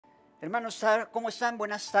Hermanos, ¿cómo están?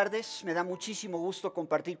 Buenas tardes. Me da muchísimo gusto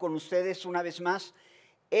compartir con ustedes una vez más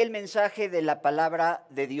el mensaje de la palabra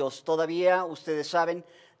de Dios. Todavía, ustedes saben,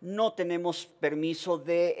 no tenemos permiso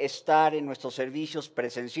de estar en nuestros servicios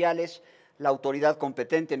presenciales. La autoridad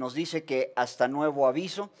competente nos dice que hasta nuevo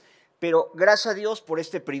aviso, pero gracias a Dios por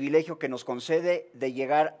este privilegio que nos concede de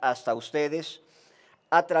llegar hasta ustedes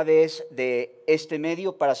a través de este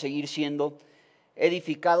medio para seguir siendo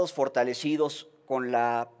edificados, fortalecidos con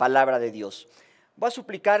la palabra de Dios. Voy a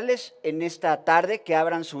suplicarles en esta tarde que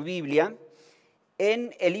abran su Biblia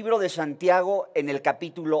en el libro de Santiago en el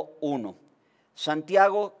capítulo 1.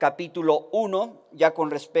 Santiago capítulo 1, ya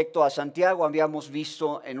con respecto a Santiago habíamos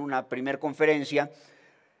visto en una primer conferencia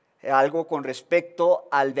algo con respecto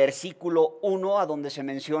al versículo 1, a donde se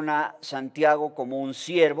menciona Santiago como un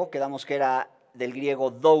siervo, quedamos que era del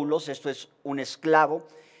griego doulos, esto es un esclavo,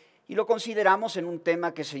 y lo consideramos en un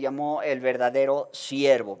tema que se llamó el verdadero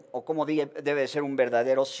siervo, o cómo debe ser un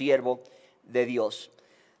verdadero siervo de Dios.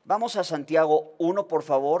 Vamos a Santiago 1, por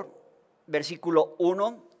favor, versículo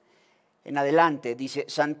 1 en adelante. Dice: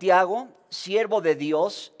 Santiago, siervo de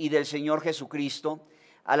Dios y del Señor Jesucristo,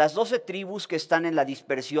 a las 12 tribus que están en la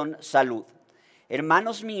dispersión, salud.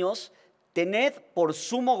 Hermanos míos, tened por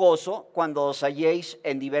sumo gozo cuando os halléis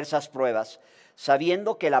en diversas pruebas,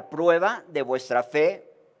 sabiendo que la prueba de vuestra fe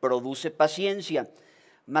produce paciencia,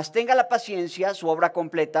 mas tenga la paciencia su obra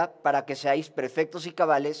completa para que seáis perfectos y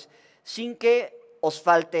cabales, sin que os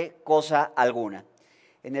falte cosa alguna.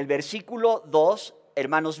 En el versículo 2,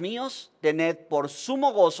 hermanos míos, tened por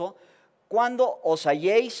sumo gozo cuando os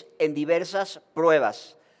halléis en diversas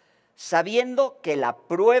pruebas, sabiendo que la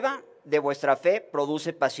prueba de vuestra fe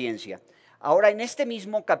produce paciencia. Ahora, en este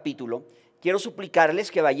mismo capítulo, quiero suplicarles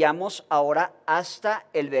que vayamos ahora hasta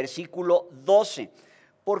el versículo 12.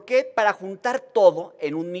 ¿Por qué? Para juntar todo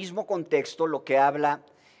en un mismo contexto, lo que habla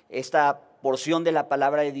esta porción de la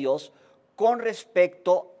palabra de Dios con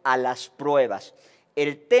respecto a las pruebas.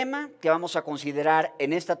 El tema que vamos a considerar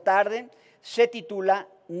en esta tarde se titula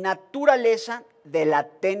Naturaleza de la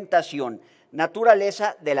tentación.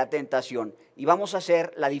 Naturaleza de la tentación. Y vamos a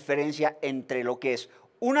hacer la diferencia entre lo que es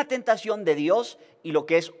una tentación de Dios y lo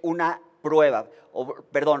que es una prueba.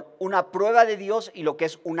 Una prueba de Dios y lo que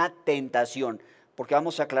es una tentación. Porque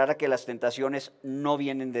vamos a aclarar que las tentaciones no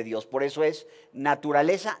vienen de Dios. Por eso es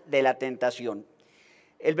naturaleza de la tentación.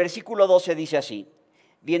 El versículo 12 dice así: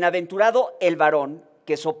 Bienaventurado el varón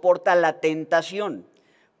que soporta la tentación,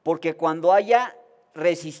 porque cuando haya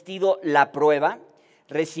resistido la prueba,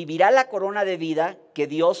 recibirá la corona de vida que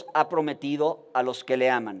Dios ha prometido a los que le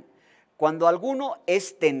aman. Cuando alguno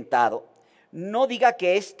es tentado, no diga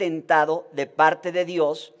que es tentado de parte de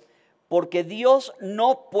Dios, porque Dios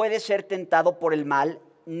no puede ser tentado por el mal,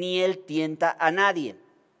 ni Él tienta a nadie,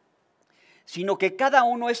 sino que cada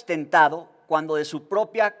uno es tentado cuando de su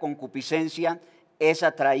propia concupiscencia es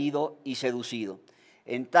atraído y seducido.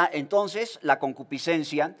 Entonces la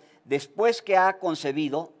concupiscencia, después que ha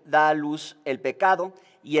concebido, da a luz el pecado,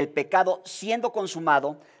 y el pecado, siendo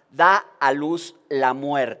consumado, da a luz la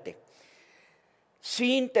muerte.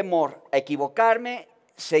 Sin temor a equivocarme,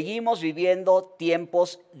 seguimos viviendo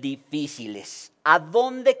tiempos difíciles. ¿A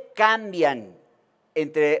dónde cambian?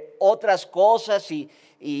 Entre otras cosas,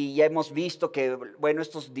 y ya hemos visto que, bueno,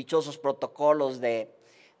 estos dichosos protocolos de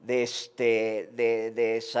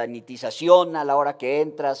sanitización a la hora que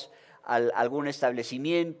entras a algún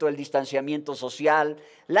establecimiento, el distanciamiento social,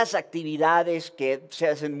 las actividades que se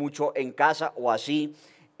hacen mucho en casa o así,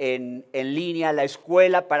 en línea, la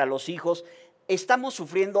escuela para los hijos. Estamos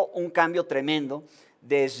sufriendo un cambio tremendo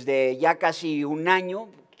desde ya casi un año,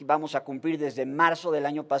 vamos a cumplir desde marzo del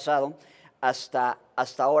año pasado hasta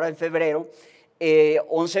ahora en febrero,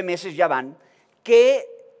 11 meses ya van, que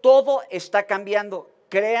todo está cambiando.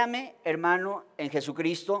 Créame, hermano, en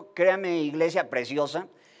Jesucristo, créame, iglesia preciosa,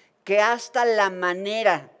 que hasta la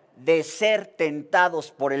manera de ser tentados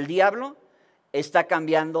por el diablo está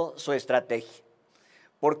cambiando su estrategia.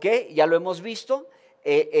 ¿Por qué? Ya lo hemos visto,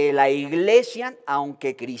 la iglesia,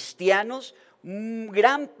 aunque cristianos,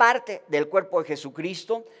 gran parte del cuerpo de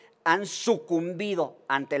Jesucristo han sucumbido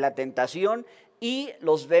ante la tentación y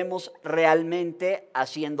los vemos realmente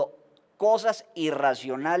haciendo cosas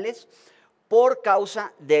irracionales por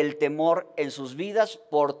causa del temor en sus vidas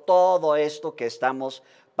por todo esto que estamos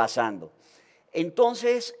pasando.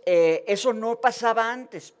 Entonces, eso no pasaba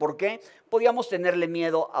antes. ¿Por qué? Podíamos tenerle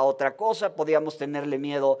miedo a otra cosa, podíamos tenerle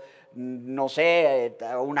miedo, no sé,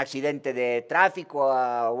 a un accidente de tráfico,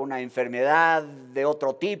 a una enfermedad de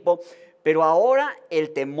otro tipo, pero ahora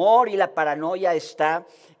el temor y la paranoia está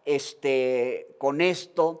con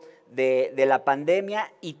esto de la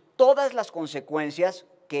pandemia y todas las consecuencias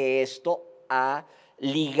que esto ha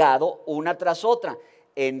ligado una tras otra.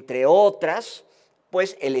 Entre otras,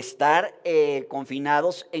 pues el estar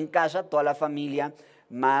confinados en casa, toda la familia,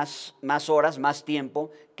 más horas, más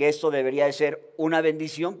tiempo, que esto debería de ser una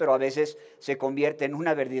bendición, pero a veces se convierte en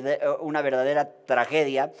una verdadera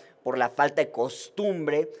tragedia por la falta de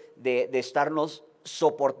costumbre de estarnos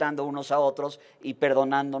soportando unos a otros y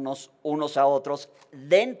perdonándonos unos a otros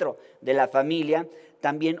dentro de la familia.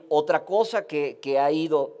 También otra cosa que ha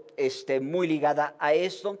ido muy ligada a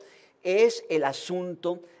esto es el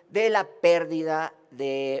asunto de la pérdida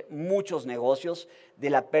de muchos negocios,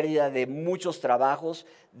 de la pérdida de muchos trabajos,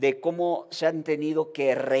 de cómo se han tenido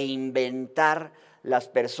que reinventar las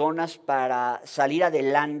personas para salir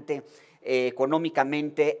adelante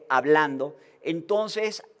económicamente hablando.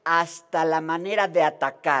 Entonces, hasta la manera de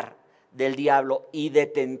atacar del diablo y de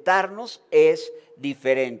tentarnos es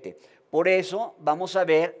diferente. Por eso vamos a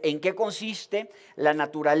ver en qué consiste la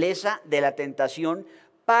naturaleza de la tentación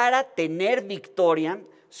para tener victoria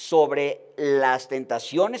sobre las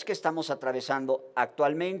tentaciones que estamos atravesando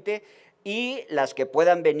actualmente y las que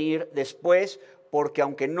puedan venir después, porque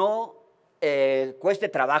aunque no cueste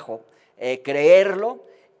trabajo creerlo,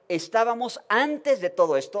 estábamos antes de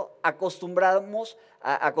todo esto acostumbrados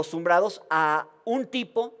a un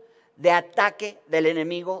tipo de ataque del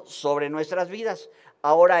enemigo sobre nuestras vidas.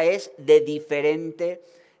 Ahora es de diferente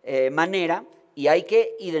manera y hay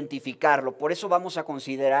que identificarlo. Por eso vamos a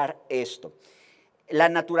considerar esto. La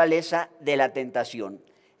naturaleza de la tentación.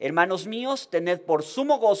 Hermanos míos, tened por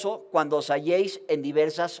sumo gozo cuando os halléis en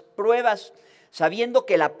diversas pruebas, sabiendo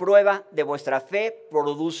que la prueba de vuestra fe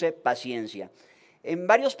produce paciencia. En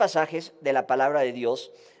varios pasajes de la palabra de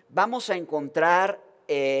Dios vamos a encontrar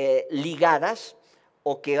ligadas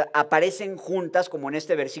o que aparecen juntas, como en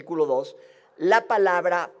este versículo 2, la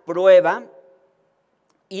palabra prueba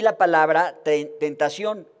y la palabra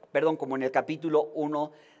tentación, como en el capítulo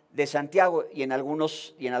 1 de Santiago y en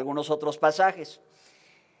algunos otros pasajes.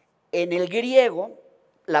 En el griego,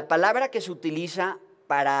 la palabra que se utiliza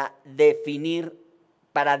para definir,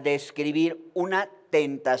 para describir una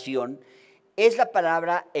tentación, es la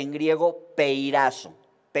palabra en griego peirazo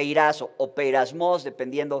o peirasmos,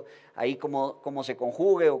 dependiendo ahí cómo se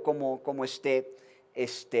conjugue o cómo esté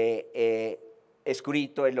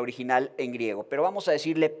escrito el original en griego. Pero vamos a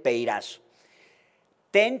decirle peirazo.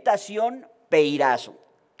 Tentación, peirazo.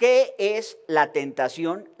 ¿Qué es la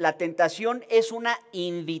tentación? La tentación es una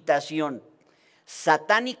invitación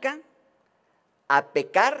satánica a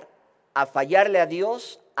pecar, a fallarle a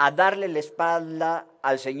Dios, a darle la espalda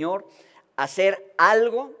al Señor, a hacer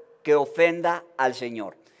algo que ofenda al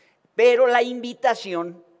Señor. Pero la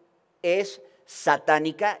invitación es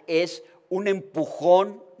satánica, es un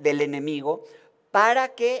empujón del enemigo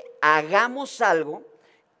para que hagamos algo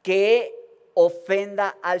que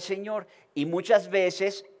ofenda al Señor. Y muchas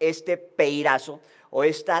veces este peirazo o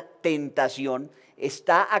esta tentación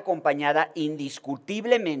está acompañada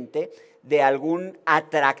indiscutiblemente de algún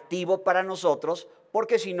atractivo para nosotros,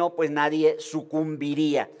 porque si no, pues nadie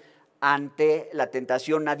sucumbiría ante la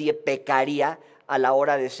tentación, nadie pecaría a la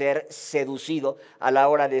hora de ser seducido, a la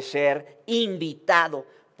hora de ser invitado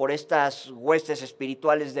por estas huestes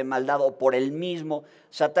espirituales de maldad o por el mismo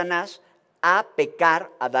Satanás a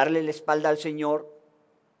pecar, a darle la espalda al Señor,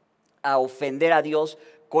 a ofender a Dios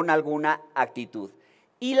con alguna actitud.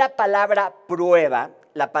 Y la palabra prueba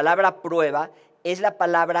es la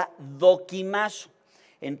palabra doquimazo.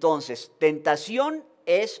 Entonces, tentación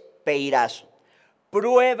es peirazo,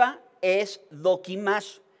 prueba es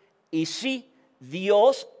doquimazo. Y sí,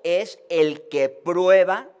 Dios es el que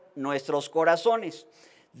prueba nuestros corazones.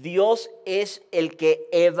 Dios es el que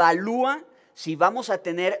evalúa si vamos a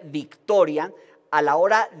tener victoria a la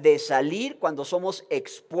hora de salir cuando somos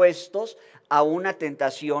expuestos a una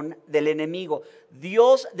tentación del enemigo.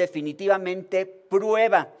 Dios definitivamente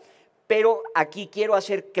prueba, pero aquí quiero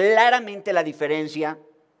hacer claramente la diferencia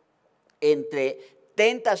entre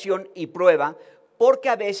tentación y prueba, porque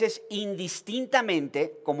a veces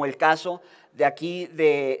indistintamente, como el caso de aquí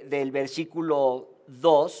del versículo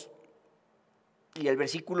 2 y el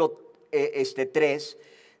versículo 3,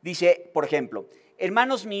 dice, por ejemplo,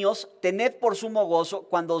 hermanos míos, tened por sumo gozo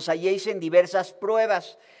cuando os halléis en diversas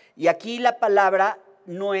pruebas. Y aquí la palabra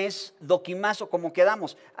no es doquimazo como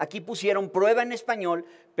quedamos. Aquí pusieron prueba en español,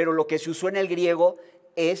 pero lo que se usó en el griego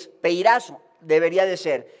es peirazo. Debería de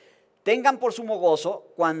ser, tengan por sumo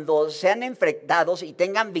gozo cuando sean enfrentados y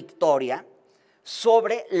tengan victoria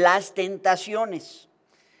sobre las tentaciones,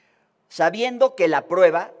 sabiendo que la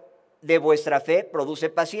prueba de vuestra fe produce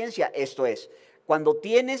paciencia. Esto es, cuando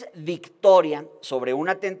tienes victoria sobre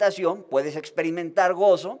una tentación, puedes experimentar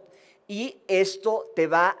gozo y esto te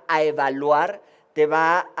va a evaluar, te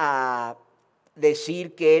va a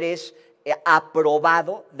decir que eres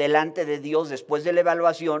aprobado delante de Dios después de la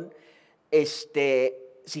evaluación,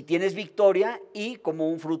 si tienes victoria, y como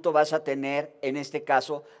un fruto vas a tener, en este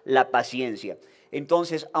caso, la paciencia.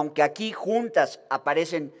 Entonces, aunque aquí juntas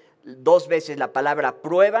aparecen 2 veces la palabra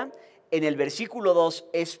prueba, en el versículo 2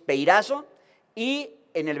 es peirazo y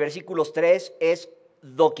en el versículo 3 es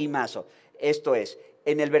doquimazo. Esto es,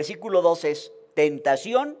 en el versículo 2 es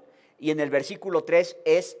tentación y en el versículo 3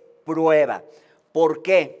 es prueba. ¿Por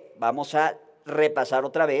qué? Vamos a repasar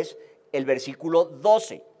otra vez el versículo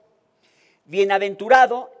 12.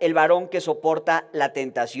 Bienaventurado el varón que soporta la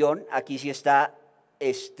tentación, aquí sí está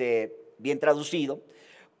bien traducido,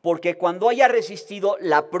 porque cuando haya resistido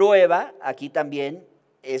la prueba, aquí también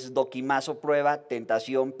es doquimazo, prueba,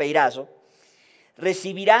 tentación, peirazo,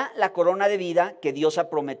 recibirá la corona de vida que Dios ha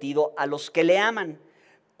prometido a los que le aman.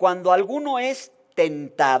 Cuando alguno es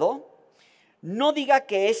tentado, no diga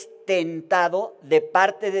que es tentado de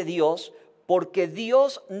parte de Dios, porque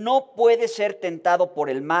Dios no puede ser tentado por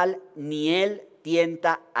el mal, ni Él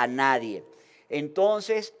tienta a nadie.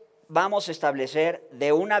 Entonces, vamos a establecer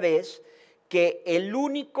de una vez que el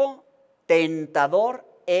único tentador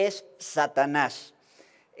es Satanás.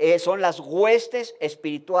 Son las huestes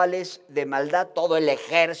espirituales de maldad, todo el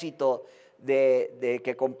ejército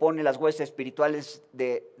que compone las huestes espirituales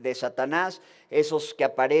de Satanás, esos que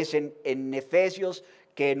aparecen en Efesios,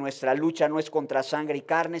 que nuestra lucha no es contra sangre y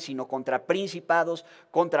carne, sino contra principados,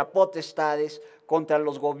 contra potestades, contra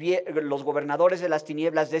los gobernadores de las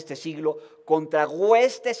tinieblas de este siglo, contra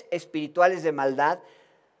huestes espirituales de maldad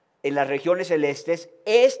en las regiones celestes.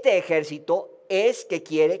 Este ejército es que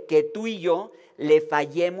quiere que tú y yo le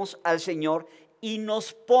fallemos al Señor y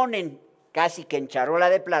nos ponen casi que en charola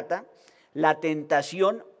de plata la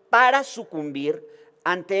tentación para sucumbir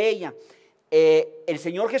ante ella. El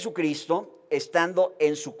Señor Jesucristo, estando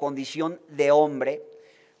en su condición de hombre,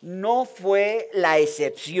 no fue la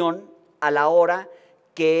excepción a la hora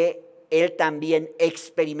que Él también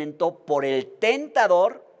experimentó por el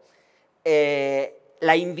tentador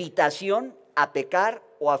la invitación a pecar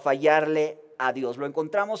o a fallarle a Dios. Lo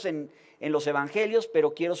encontramos en los evangelios,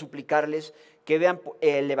 pero quiero suplicarles que vean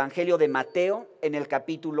el evangelio de Mateo en el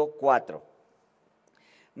capítulo 4.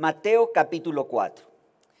 Mateo capítulo 4.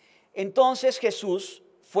 Entonces Jesús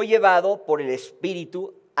fue llevado por el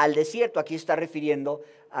Espíritu al desierto. Aquí está refiriendo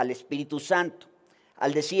al Espíritu Santo,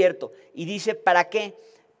 al desierto. Y dice, ¿para qué?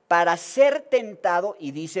 Para ser tentado,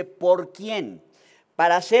 y dice, ¿por quién?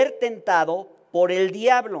 Para ser tentado por el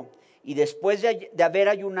diablo. Y después de haber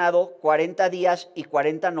ayunado 40 días y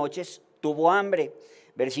 40 noches, tuvo hambre.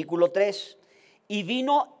 Versículo 3. Y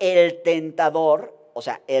vino el tentador, o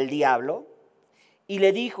sea, el diablo, y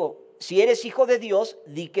le dijo, si eres hijo de Dios,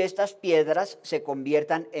 di que estas piedras se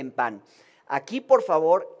conviertan en pan. Aquí, por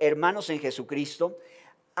favor, hermanos en Jesucristo,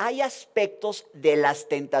 hay aspectos de las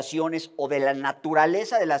tentaciones o de la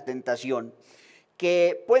naturaleza de la tentación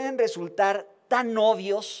que pueden resultar tan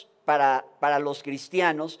obvios para los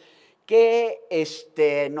cristianos que,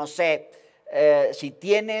 no sé, si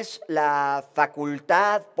tienes la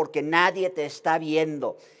facultad, porque nadie te está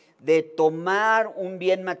viendo, de tomar un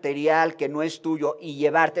bien material que no es tuyo y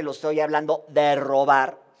llevártelo, estoy hablando de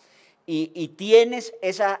robar, y tienes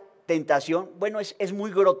esa tentación, bueno, es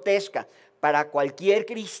muy grotesca para cualquier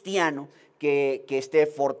cristiano que esté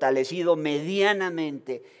fortalecido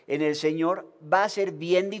medianamente en el Señor. Va a ser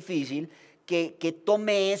bien difícil que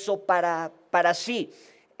tome eso para sí.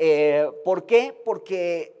 ¿Por qué?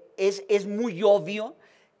 Porque es muy obvio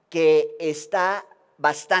que está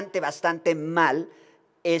bastante mal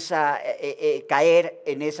caer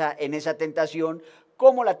en esa tentación,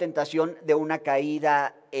 como la tentación de una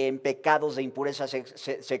caída en pecados de impureza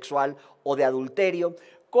sexual o de adulterio,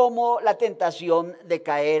 como la tentación de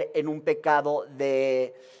caer en un pecado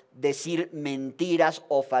de decir mentiras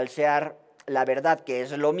o falsear la verdad, que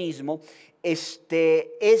es lo mismo. Es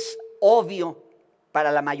obvio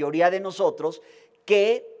para la mayoría de nosotros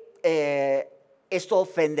que esto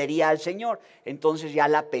ofendería al Señor, entonces ya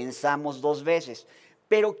la pensamos 2 veces.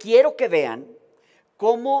 Pero quiero que vean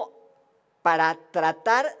cómo para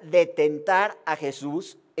tratar de tentar a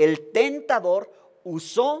Jesús, el tentador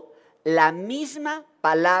usó la misma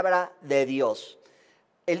palabra de Dios.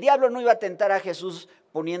 El diablo no iba a tentar a Jesús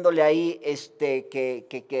poniéndole ahí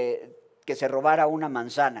que se robara una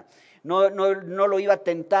manzana. No lo iba a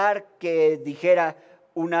tentar que dijera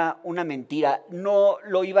una mentira. No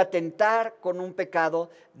lo iba a tentar con un pecado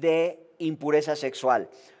de impureza sexual.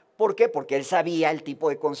 ¿Por qué? Porque él sabía el tipo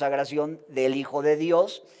de consagración del Hijo de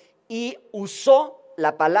Dios y usó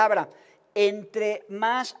la palabra. entre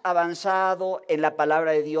más avanzado en la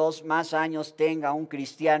palabra de Dios, más años tenga un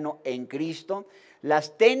cristiano en Cristo,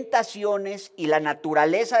 las tentaciones y la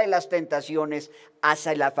naturaleza de las tentaciones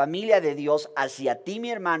hacia la familia de Dios, hacia ti,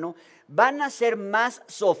 mi hermano, van a ser más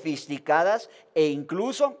sofisticadas e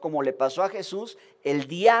incluso, como le pasó a Jesús, el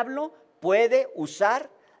diablo puede usar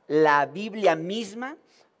la Biblia misma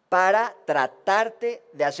para tratarte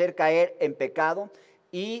de hacer caer en pecado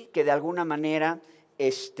y que de alguna manera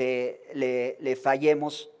le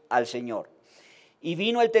fallemos al Señor. Y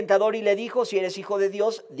vino el tentador y le dijo, si eres hijo de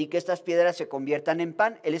Dios, di que estas piedras se conviertan en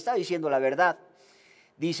pan. Él estaba diciendo la verdad.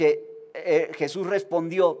 Dice, Jesús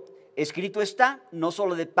respondió, escrito está, no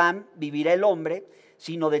solo de pan vivirá el hombre,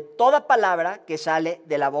 sino de toda palabra que sale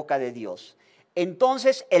de la boca de Dios.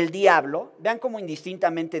 Entonces el diablo, vean cómo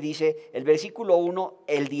indistintamente dice el versículo 1,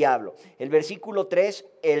 el diablo, el versículo 3,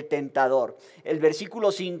 el tentador, el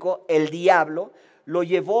versículo 5, el diablo, lo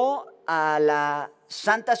llevó a la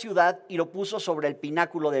santa ciudad y lo puso sobre el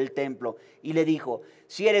pináculo del templo y le dijo,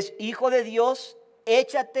 si eres hijo de Dios,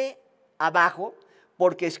 échate abajo,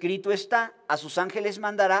 porque escrito está, a sus ángeles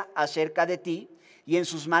mandará acerca de ti y en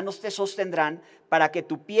sus manos te sostendrán para que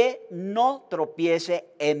tu pie no tropiece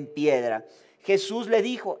en piedra. Jesús le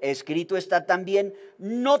dijo, escrito está también,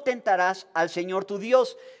 no tentarás al Señor tu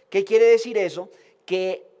Dios. ¿Qué quiere decir eso?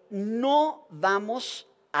 Que no vamos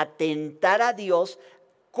a tentar a Dios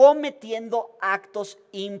cometiendo actos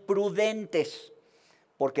imprudentes,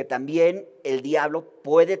 porque también el diablo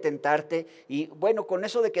puede tentarte y bueno, con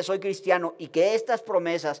eso de que soy cristiano y que estas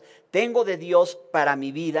promesas tengo de Dios para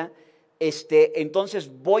mi vida,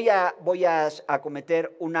 entonces voy a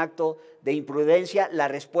cometer un acto de imprudencia. La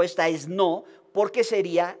respuesta es no, porque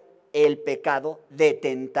sería el pecado de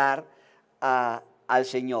tentar al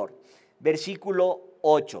Señor. Versículo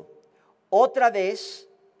 8. Otra vez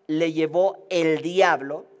le llevó el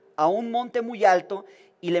diablo a un monte muy alto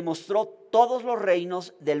y le mostró todos los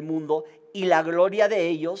reinos del mundo y la gloria de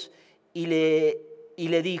ellos y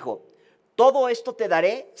le dijo, todo esto te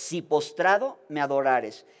daré si postrado me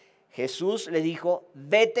adorares. Jesús le dijo,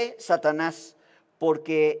 vete, Satanás,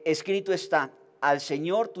 porque escrito está, al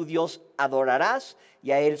Señor tu Dios adorarás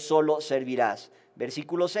y a Él solo servirás.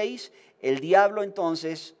 Versículo 6, el diablo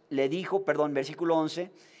entonces le dijo, versículo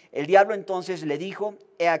 11, el diablo entonces le dijo,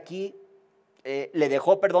 he aquí, le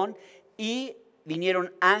dejó, y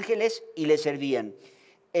vinieron ángeles y le servían.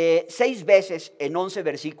 6 veces en 11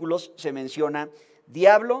 versículos se menciona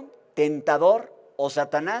diablo, tentador o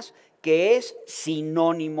Satanás, que es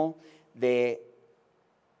sinónimo de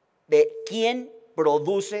quien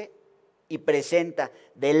produce y presenta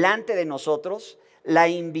delante de nosotros la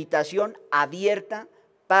invitación abierta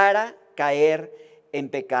para caer en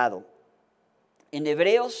pecado. En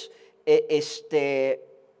Hebreos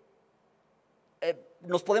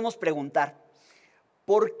nos podemos preguntar,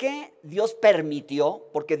 ¿por qué Dios permitió?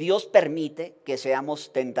 Porque Dios permite que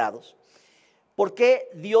seamos tentados. ¿Por qué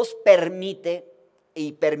Dios permite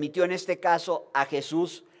y permitió en este caso a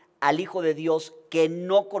Jesús, al Hijo de Dios, que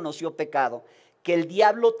no conoció pecado, que el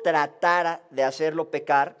diablo tratara de hacerlo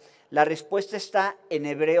pecar? La respuesta está en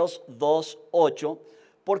Hebreos 2:8,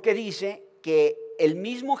 porque dice que el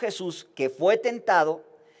mismo Jesús que fue tentado,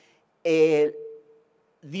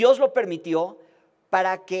 Dios lo permitió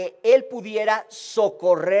para que Él pudiera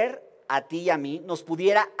socorrer a ti y a mí, nos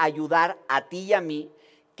pudiera ayudar a ti y a mí,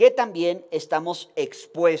 que también estamos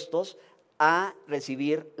expuestos a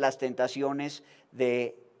recibir las tentaciones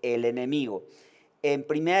del enemigo. En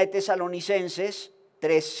 1 Tesalonicenses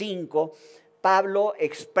 3:5, Pablo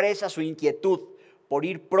expresa su inquietud por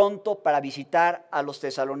ir pronto para visitar a los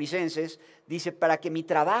tesalonicenses. Dice, para que mi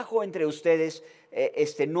trabajo entre ustedes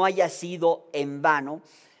no haya sido en vano,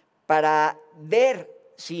 para ver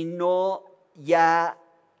si no ya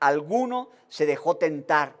alguno se dejó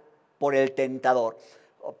tentar por el tentador,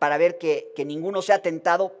 para ver que ninguno sea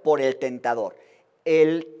tentado por el tentador.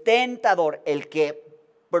 El tentador, el que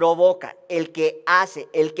provoca, el que hace,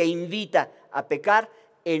 el que invita a pecar,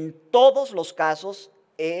 en todos los casos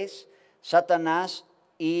es Satanás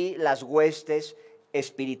y las huestes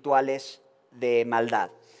espirituales de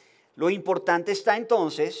maldad. Lo importante está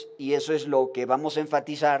entonces, y eso es lo que vamos a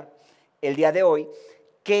enfatizar el día de hoy,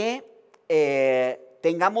 que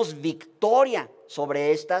tengamos victoria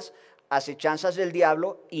sobre estas acechanzas del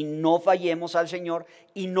diablo y no fallemos al Señor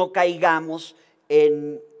y no caigamos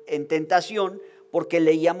en tentación, porque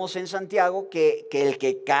leíamos en Santiago que el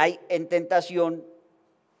que cae en tentación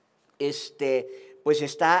pues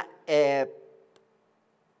está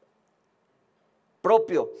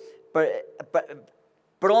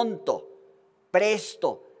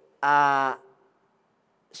presto a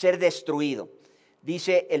ser destruido.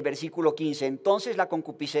 Dice el versículo 15, entonces la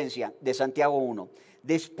concupiscencia de Santiago 1,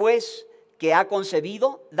 después que ha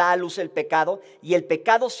concebido, da a luz el pecado, y el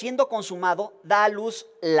pecado siendo consumado, da a luz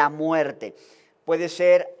la muerte. Puede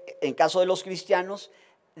ser, en caso de los cristianos,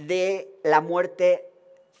 de la muerte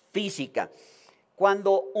física.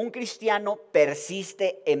 Cuando un cristiano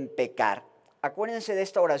persiste en pecar, acuérdense de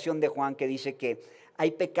esta oración de Juan que dice que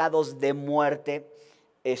hay pecados de muerte,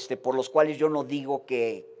 por los cuales yo no digo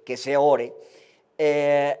que se ore,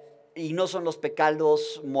 y no son los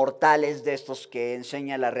pecados mortales de estos que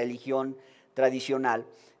enseña la religión tradicional,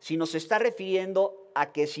 sino se está refiriendo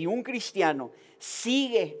a que si un cristiano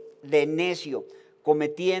sigue de necio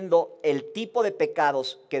cometiendo el tipo de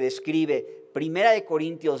pecados que describe 1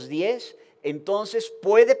 Corintios 10, entonces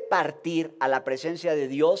puede partir a la presencia de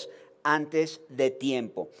Dios antes de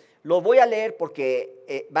tiempo. Lo voy a leer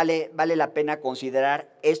porque vale la pena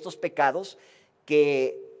considerar estos pecados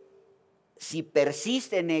que si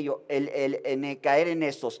persiste en ello, en caer en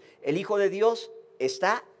estos, el Hijo de Dios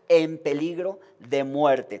está en peligro de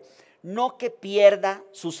muerte. No que pierda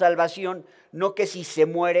su salvación, no que si se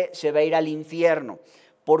muere se va a ir al infierno.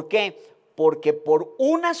 ¿Por qué? Porque por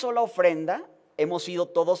una sola ofrenda hemos sido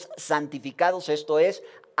todos santificados, esto es,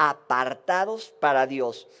 apartados para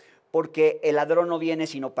Dios. Porque el ladrón no viene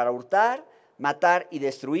sino para hurtar, matar y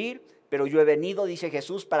destruir, pero yo he venido, dice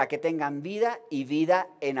Jesús, para que tengan vida y vida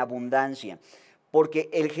en abundancia. Porque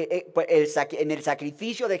en el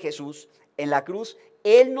sacrificio de Jesús, en la cruz,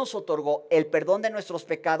 Él nos otorgó el perdón de nuestros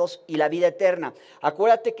pecados y la vida eterna.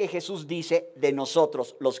 Acuérdate que Jesús dice de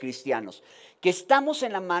nosotros, los cristianos, que estamos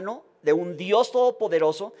en la mano de un Dios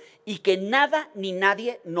todopoderoso y que nada ni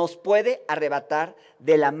nadie nos puede arrebatar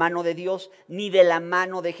de la mano de Dios, ni de la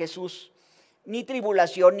mano de Jesús. Ni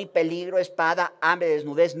tribulación, ni peligro, espada, hambre,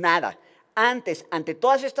 desnudez, nada. Antes, ante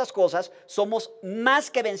todas estas cosas, somos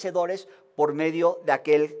más que vencedores por medio de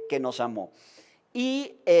aquel que nos amó.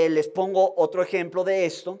 Y les pongo otro ejemplo de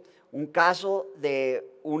esto, un caso de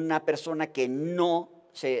una persona que no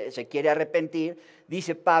se quiere arrepentir.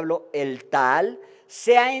 Dice Pablo, el tal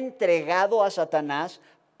se ha entregado a Satanás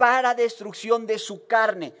para destrucción de su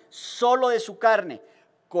carne, solo de su carne,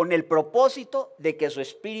 con el propósito de que su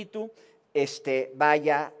espíritu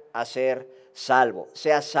vaya a ser salvo,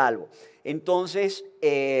 sea salvo. Entonces,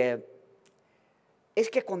 es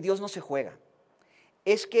que con Dios no se juega.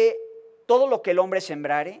 Es que todo lo que el hombre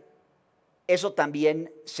sembrare, eso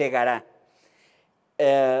también segará.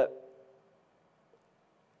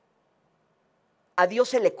 A Dios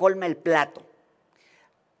se le colma el plato.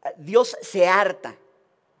 Dios se harta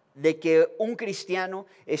de que un cristiano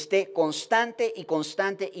esté constantemente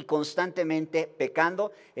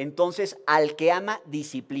pecando. Entonces al que ama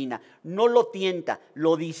disciplina, no lo tienta,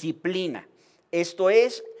 lo disciplina. Esto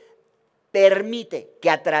es, permite que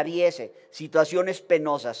atraviese situaciones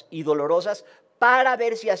penosas y dolorosas para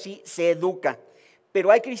ver si así se educa.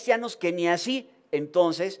 Pero hay cristianos que ni así,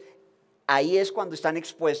 entonces ahí es cuando están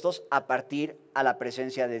expuestos a partir a la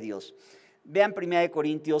presencia de Dios. Vean 1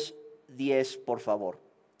 Corintios 10, por favor.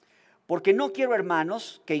 Porque no quiero,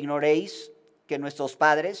 hermanos, que ignoréis que nuestros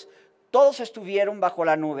padres todos estuvieron bajo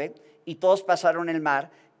la nube y todos pasaron el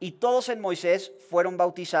mar y todos en Moisés fueron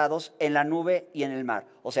bautizados en la nube y en el mar.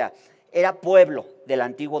 O sea, era pueblo del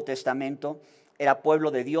Antiguo Testamento, era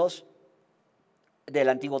pueblo de Dios del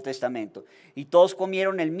Antiguo Testamento. Y todos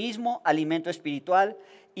comieron el mismo alimento espiritual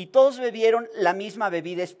y todos bebieron la misma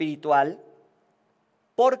bebida espiritual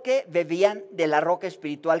porque bebían de la roca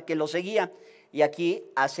espiritual que los seguía. Y aquí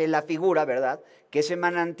hace la figura, ¿verdad? Que ese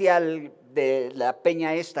manantial de la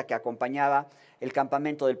peña esta que acompañaba el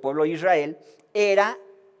campamento del pueblo de Israel era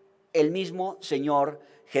el mismo Señor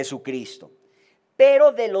Jesucristo.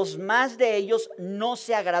 Pero de los más de ellos no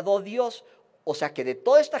se agradó Dios. O sea que de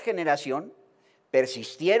toda esta generación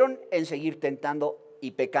persistieron en seguir tentando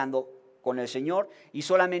y pecando con el Señor, y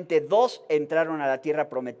solamente 2 entraron a la tierra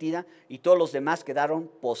prometida y todos los demás quedaron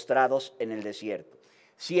postrados en el desierto.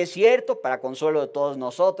 Sí es cierto, para consuelo de todos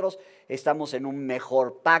nosotros, estamos en un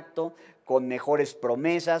mejor pacto, con mejores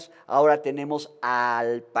promesas. Ahora tenemos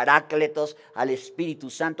al Parácletos, al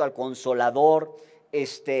Espíritu Santo, al Consolador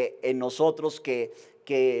en nosotros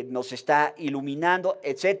que nos está iluminando,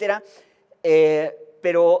 etc.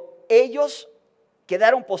 Pero ellos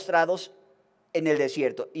quedaron postrados en el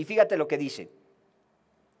desierto. Y fíjate lo que dice.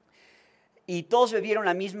 Y todos bebieron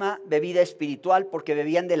la misma bebida espiritual porque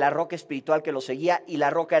bebían de la roca espiritual que los seguía, y la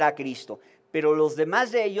roca era Cristo. Pero de los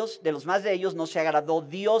más de ellos no se agradó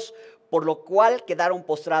Dios, por lo cual quedaron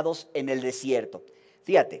postrados en el desierto.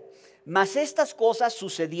 Fíjate, mas estas cosas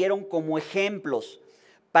sucedieron como ejemplos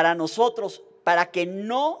para nosotros, para que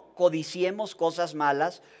no codiciemos cosas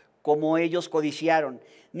malas como ellos codiciaron,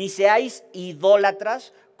 ni seáis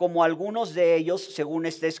idólatras como algunos de ellos, según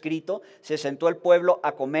está escrito, se sentó el pueblo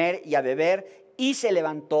a comer y a beber y se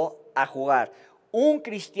levantó a jugar. ¿Un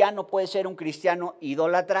cristiano puede ser un cristiano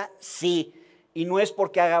idólatra? Sí, y no es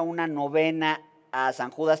porque haga una novena a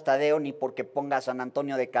San Judas Tadeo ni porque ponga a San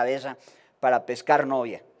Antonio de cabeza para pescar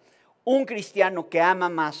novia. Un cristiano que ama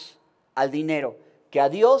más al dinero que a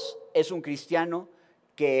Dios es un cristiano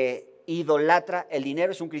que idolatra el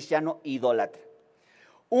dinero, es un cristiano idólatra.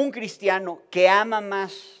 Un cristiano que ama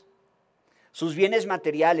más sus bienes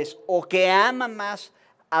materiales o que ama más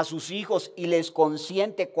a sus hijos y les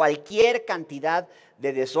consiente cualquier cantidad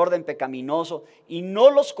de desorden pecaminoso y no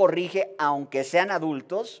los corrige aunque sean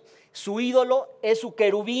adultos, su ídolo es su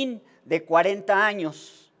querubín de 40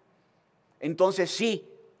 años. Entonces sí,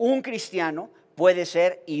 un cristiano puede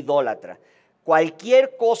ser idólatra.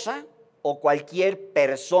 Cualquier cosa o cualquier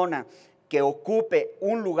persona que ocupe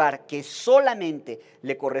un lugar que solamente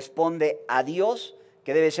le corresponde a Dios,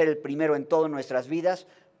 que debe ser el primero en todas nuestras vidas,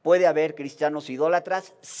 ¿puede haber cristianos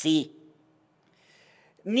idólatras? Sí.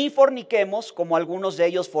 Ni forniquemos, como algunos de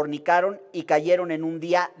ellos fornicaron y cayeron en un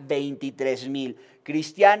día 23,000.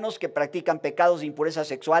 Cristianos que practican pecados de impureza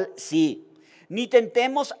sexual, sí. Ni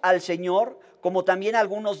tentemos al Señor, como también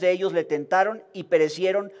algunos de ellos le tentaron y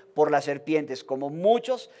perecieron por las serpientes, como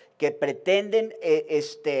muchos que pretenden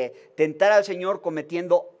tentar al Señor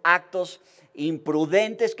cometiendo actos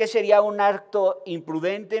imprudentes. ¿Qué sería un acto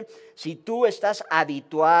imprudente? Si tú estás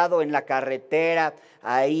habituado en la carretera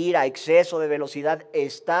a ir a exceso de velocidad,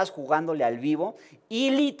 estás jugándole al vivo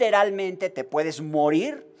y literalmente te puedes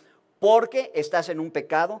morir porque estás en un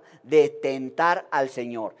pecado de tentar al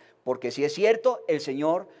Señor. Porque si es cierto, el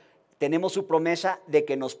Señor, tenemos su promesa de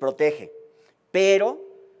que nos protege, pero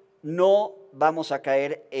no vamos a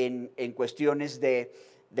caer en cuestiones de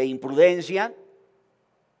imprudencia,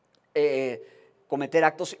 cometer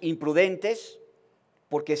actos imprudentes,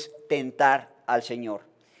 porque es tentar al Señor.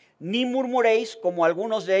 Ni murmuréis como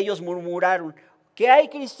algunos de ellos murmuraron. ¿Que hay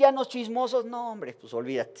cristianos chismosos? No, hombre, pues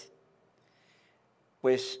olvídate.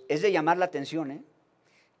 Pues es de llamar la atención,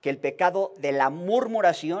 que el pecado de la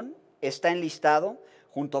murmuración está enlistado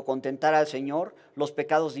junto con tentar al Señor, los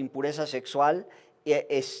pecados de impureza sexual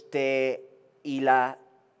y la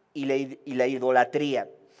idolatría.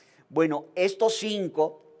 Bueno, estos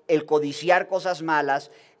 5, el codiciar cosas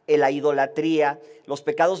malas, la idolatría, los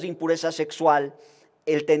pecados de impureza sexual,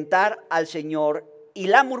 el tentar al Señor y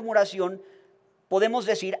la murmuración, podemos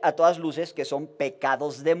decir a todas luces que son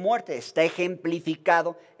pecados de muerte. Está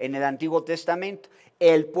ejemplificado en el Antiguo Testamento.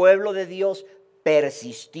 El pueblo de Dios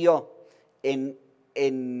persistió en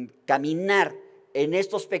caminar en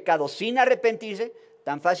estos pecados sin arrepentirse,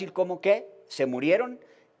 tan fácil como que se murieron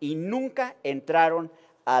y nunca entraron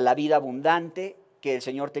a la vida abundante que el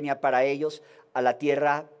Señor tenía para ellos, a la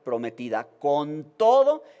tierra prometida. Con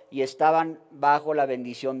todo, y estaban bajo la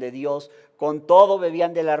bendición de Dios, con todo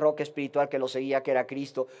bebían de la roca espiritual que los seguía, que era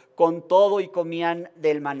Cristo, con todo y comían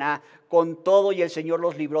del maná, con todo y el Señor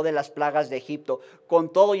los libró de las plagas de Egipto,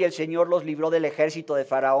 con todo y el Señor los libró del ejército de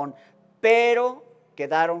Faraón, pero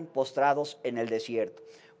quedaron postrados en el desierto.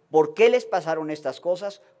 ¿Por qué les pasaron estas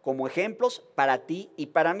cosas? Como ejemplos para ti y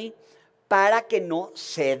para mí, para que no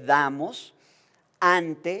cedamos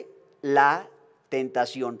ante la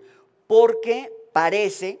tentación, porque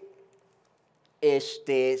parece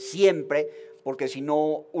siempre, porque si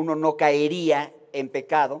no uno no caería en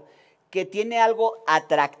pecado, que tiene algo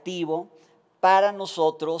atractivo para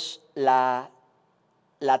nosotros la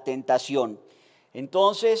tentación.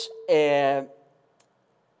 Entonces,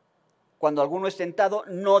 cuando alguno es tentado,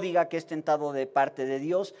 no diga que es tentado de parte de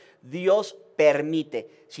Dios. Dios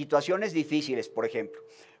permite situaciones difíciles, por ejemplo,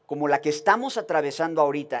 como la que estamos atravesando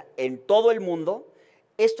ahorita en todo el mundo.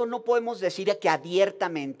 Esto no podemos decir que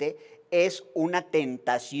abiertamente es una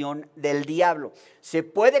tentación del diablo. Se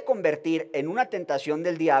puede convertir en una tentación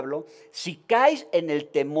del diablo si caes en el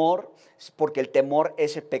temor, porque el temor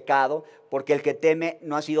es el pecado, porque el que teme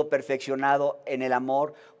no ha sido perfeccionado en el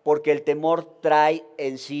amor, porque el temor trae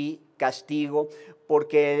en sí castigo,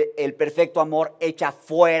 porque el perfecto amor echa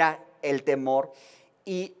fuera el temor.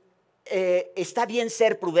 Y está bien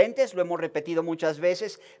ser prudentes, lo hemos repetido muchas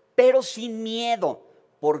veces, pero sin miedo.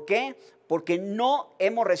 ¿Por qué? Porque no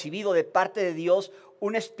hemos recibido de parte de Dios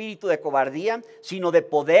un espíritu de cobardía, sino de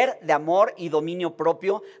poder, de amor y dominio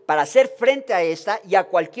propio para hacer frente a esta y a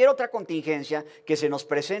cualquier otra contingencia que se nos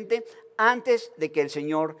presente antes de que el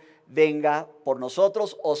Señor venga por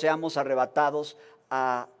nosotros o seamos arrebatados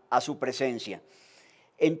a su presencia.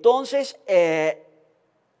 Entonces,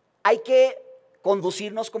 hay que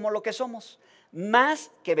conducirnos como lo que somos,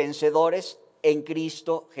 más que vencedores en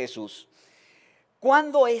Cristo Jesús.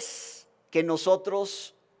 ¿Cuándo es que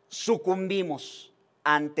nosotros sucumbimos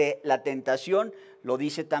ante la tentación? Lo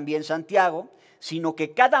dice también Santiago, sino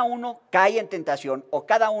que cada uno cae en tentación o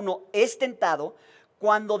cada uno es tentado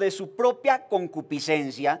cuando de su propia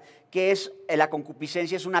concupiscencia, que es la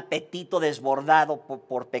concupiscencia es un apetito desbordado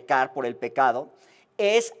por pecar, por el pecado,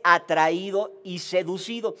 es atraído y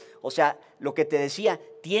seducido. O sea, lo que te decía,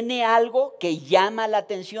 tiene algo que llama la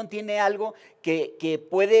atención, tiene algo que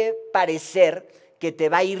puede parecer que te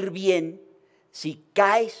va a ir bien si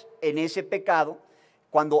caes en ese pecado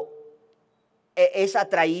cuando es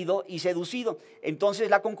atraído y seducido. Entonces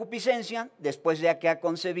la concupiscencia, después de que ha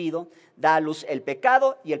concebido, da a luz el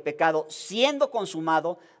pecado, y el pecado, siendo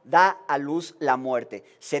consumado, da a luz la muerte.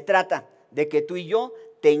 Se trata de que tú y yo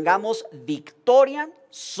tengamos victoria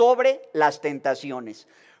sobre las tentaciones.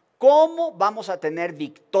 ¿Cómo vamos a tener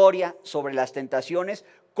victoria sobre las tentaciones?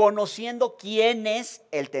 Conociendo quién es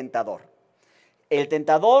el tentador. El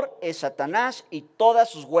tentador es Satanás y todas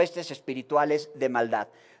sus huestes espirituales de maldad.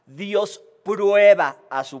 Dios prueba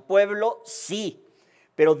a su pueblo, sí,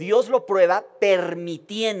 pero Dios lo prueba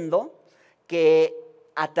permitiendo que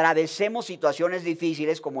atravesemos situaciones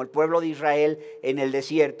difíciles como el pueblo de Israel en el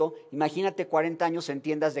desierto. Imagínate 40 años en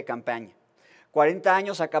tiendas de campaña, 40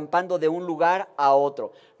 años acampando de un lugar a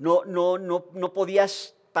otro. No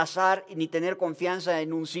podías pasar ni tener confianza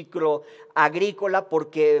en un ciclo agrícola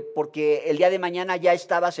porque el día de mañana ya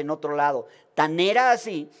estabas en otro lado. Tan era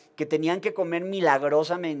así que tenían que comer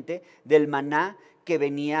milagrosamente del maná que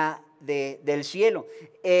venía del cielo.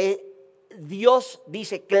 Dios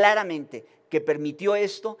dice claramente que permitió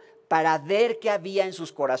esto para ver qué había en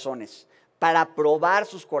sus corazones, para probar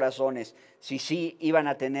sus corazones, si sí iban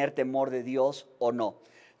a tener temor de Dios o no.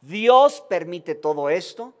 Dios permite todo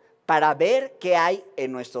esto para ver qué hay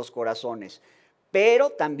en nuestros corazones.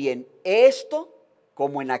 Pero también esto,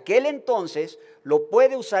 como en aquel entonces, lo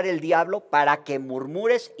puede usar el diablo para que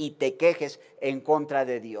murmures y te quejes en contra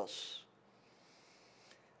de Dios.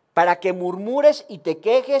 Para que murmures y te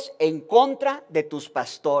quejes en contra de tus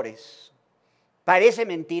pastores. Parece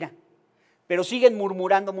mentira, pero siguen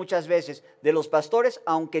murmurando muchas veces de los pastores,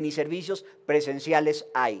 aunque ni servicios presenciales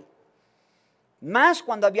hay. Más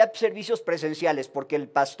cuando había servicios presenciales, porque el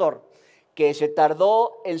pastor que se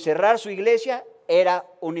tardó en cerrar su iglesia era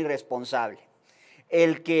un irresponsable.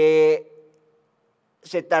 El que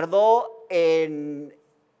se tardó en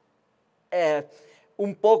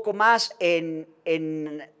un poco más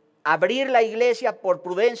en abrir la iglesia por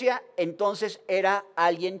prudencia, entonces era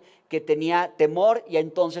alguien que tenía temor, y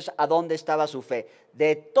entonces ¿a dónde estaba su fe?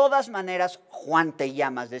 De todas maneras, Juan te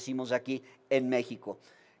llamas, decimos aquí en México.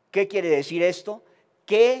 ¿Qué quiere decir esto?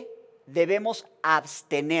 Que debemos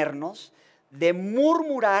abstenernos de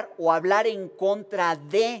murmurar o hablar en contra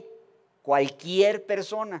de cualquier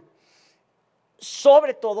persona,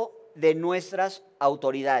 sobre todo de nuestras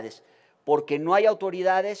autoridades, porque no hay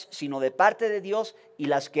autoridades sino de parte de Dios, y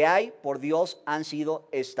las que hay por Dios han sido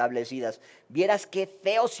establecidas. Vieras qué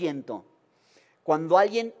feo siento cuando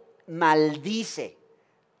alguien maldice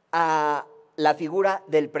a la figura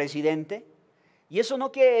del presidente. Y eso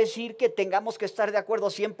no quiere decir que tengamos que estar de acuerdo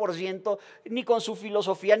 100% ni con su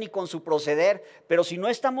filosofía ni con su proceder, pero si no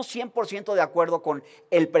estamos 100% de acuerdo con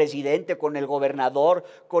el presidente, con el gobernador,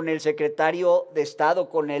 con el secretario de Estado,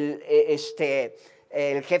 con el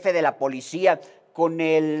jefe de la policía, con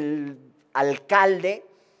el alcalde,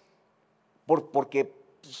 porque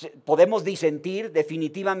podemos disentir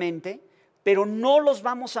definitivamente, pero no los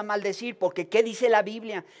vamos a maldecir, porque ¿qué dice la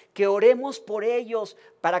Biblia? Que oremos por ellos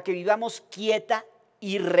para que vivamos quieta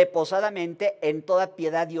y reposadamente en toda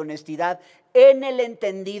piedad y honestidad, en el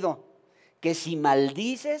entendido que si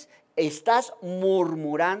maldices, estás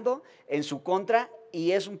murmurando en su contra,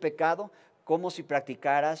 y es un pecado como si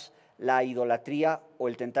practicaras la idolatría o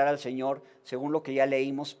el tentar al Señor, según lo que ya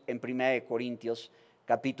leímos en 1 Corintios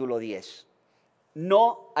capítulo 10.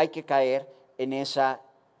 No hay que caer en esa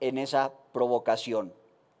provocación.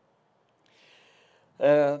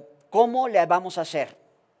 ¿Cómo le vamos a hacer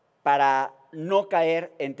para no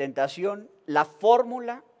caer en tentación? La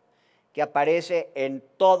fórmula que aparece en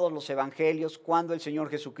todos los evangelios cuando el Señor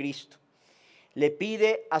Jesucristo le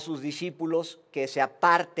pide a sus discípulos que se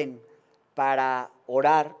aparten para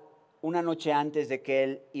orar una noche antes de que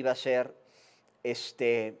Él iba a ser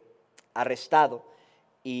arrestado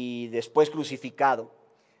y después crucificado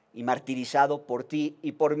y martirizado por ti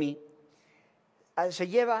y por mí. Se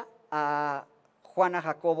lleva a Juan, a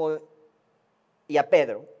Jacobo y a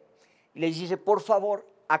Pedro y les dice: por favor,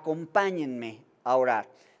 acompáñenme a orar.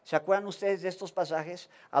 ¿Se acuerdan ustedes de estos pasajes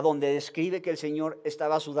a donde describe que el Señor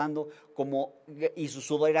estaba sudando y su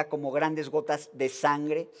sudor era como grandes gotas de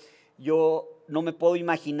sangre? Yo no me puedo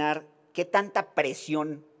imaginar qué tanta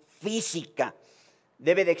presión física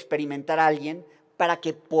debe de experimentar alguien para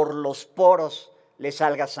que por los poros le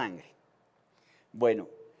salga sangre. Bueno,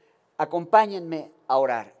 acompáñenme a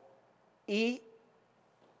orar. Y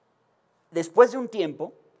después de un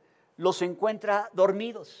tiempo los encuentra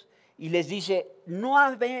dormidos y les dice, ¿no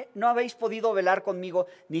habéis podido velar conmigo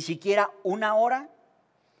ni siquiera una hora?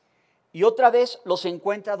 Y otra vez los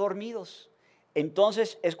encuentra dormidos.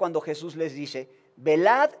 Entonces es cuando Jesús les dice,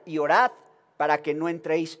 velad y orad para que no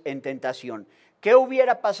entréis en tentación. ¿Qué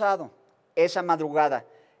hubiera pasado esa madrugada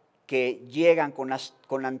que llegan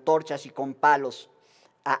con antorchas y con palos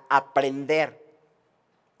a prender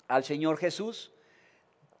al Señor Jesús?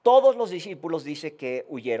 Todos los discípulos dice que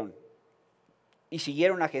huyeron y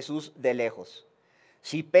siguieron a Jesús de lejos.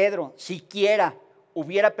 Si Pedro siquiera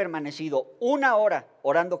hubiera permanecido una hora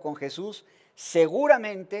orando con Jesús,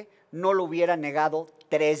 seguramente no lo hubiera negado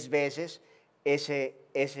 3 veces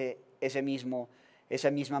esa misma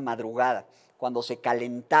madrugada, cuando se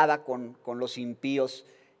calentaba con los impíos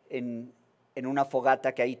en una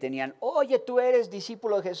fogata que ahí tenían. Oye, tú eres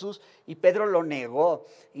discípulo de Jesús, y Pedro lo negó,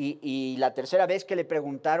 y la tercera vez que le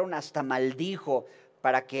preguntaron hasta maldijo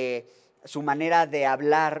para que su manera de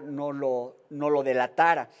hablar no lo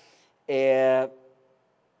delatara.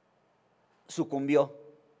 Sucumbió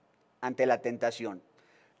ante la tentación.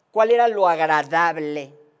 ¿Cuál era lo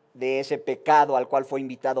agradable de ese pecado al cual fue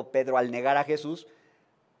invitado Pedro al negar a Jesús?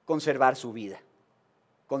 Conservar su vida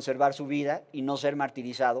y no ser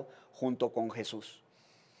martirizado junto con Jesús.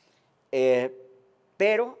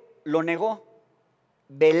 Pero lo negó.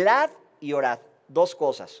 Velad y orad. 2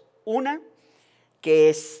 cosas. Una,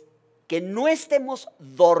 que no estemos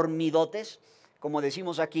dormidotes, como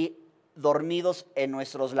decimos aquí, dormidos en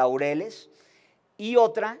nuestros laureles. Y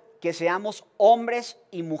otra, que seamos hombres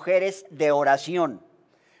y mujeres de oración,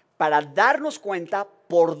 para darnos cuenta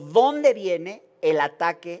por dónde viene el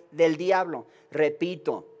ataque del diablo.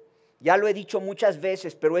 Repito, ya lo he dicho muchas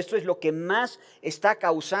veces, pero esto es lo que más está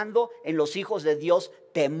causando en los hijos de Dios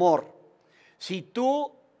temor. Si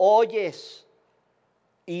tú oyes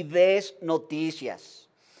y ves noticias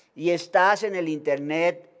y estás en el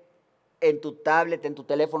internet, en tu tablet, en tu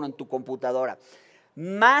teléfono, en tu computadora,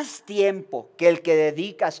 más tiempo que el que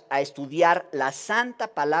dedicas a estudiar la santa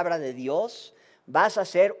palabra de Dios, vas a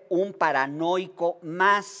ser un paranoico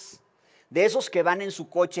más, de esos que van en su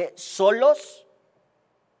coche solos,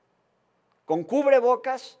 con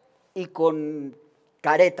cubrebocas y con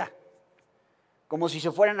careta, como si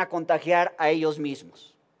se fueran a contagiar a ellos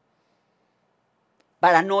mismos.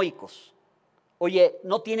 Paranoicos. Oye,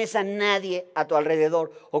 no tienes a nadie a tu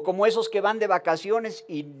alrededor. O como esos que van de vacaciones,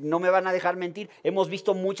 y no me van a dejar mentir, hemos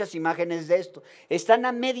visto muchas imágenes de esto. Están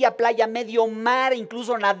a media playa, medio mar,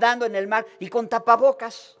 incluso nadando en el mar y con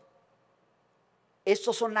tapabocas.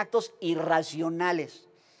 Estos son actos irracionales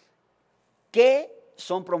que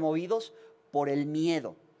son promovidos por el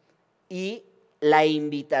miedo. Y la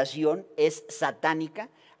invitación es satánica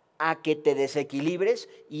a que te desequilibres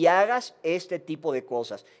y hagas este tipo de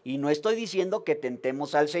cosas. Y no estoy diciendo que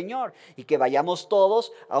tentemos al Señor y que vayamos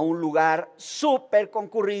todos a un lugar súper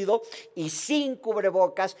concurrido y sin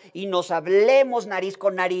cubrebocas y nos hablemos nariz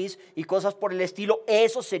con nariz y cosas por el estilo.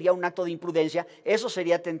 Eso sería un acto de imprudencia, eso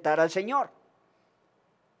sería tentar al Señor.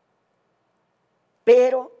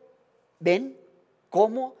 Pero, ¿ven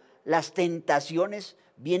cómo las tentaciones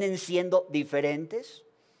vienen siendo diferentes?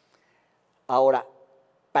 Ahora,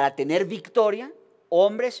 para tener victoria,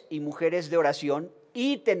 hombres y mujeres de oración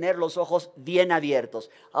y tener los ojos bien abiertos.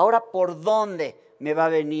 Ahora, ¿por dónde me va a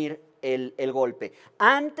venir el golpe?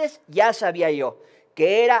 Antes ya sabía yo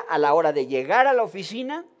que era a la hora de llegar a la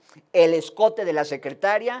oficina, el escote de la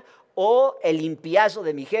secretaria o el limpiazo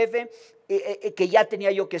de mi jefe, que ya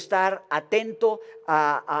tenía yo que estar atento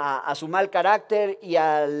a su mal carácter y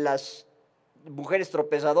a las mujeres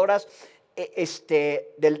tropezadoras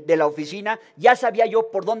de la oficina. Ya sabía yo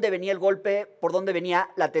por dónde venía el golpe, por dónde venía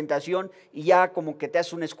la tentación, y ya como que te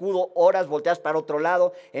haces un escudo, oras, volteas para otro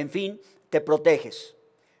lado, en fin, te proteges.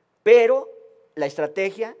 Pero la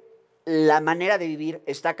estrategia, la manera de vivir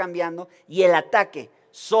está cambiando y el ataque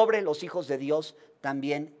sobre los hijos de Dios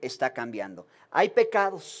también está cambiando. Hay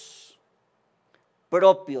pecados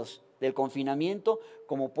propios del confinamiento,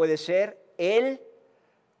 como puede ser el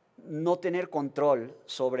no tener control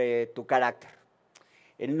sobre tu carácter,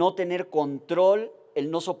 el no tener control,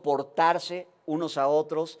 el no soportarse unos a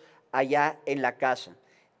otros allá en la casa.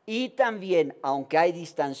 Y también, aunque hay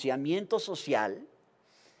distanciamiento social,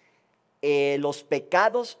 los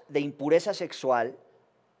pecados de impureza sexual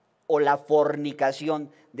o la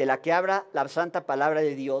fornicación de la que habla la santa palabra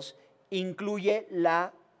de Dios incluye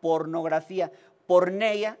la pornografía.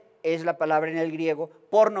 Porneia es la palabra en el griego,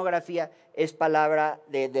 pornografía es palabra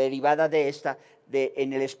derivada de esta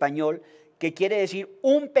en el español, que quiere decir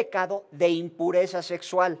un pecado de impureza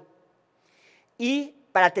sexual. Y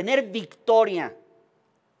para tener victoria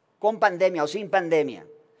con pandemia o sin pandemia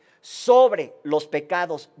sobre los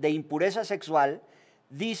pecados de impureza sexual,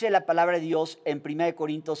 dice la palabra de Dios en 1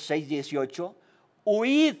 Corintios 6:18,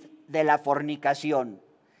 huid de la fornicación.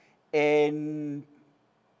 En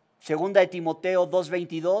 2 de Timoteo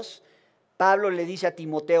 2:22, Pablo le dice a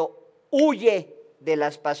Timoteo, huye de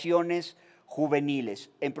las pasiones juveniles.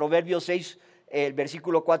 En Proverbios 6, el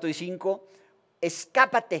versículo 4 y 5,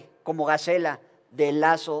 escápate como gacela del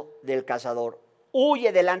lazo del cazador.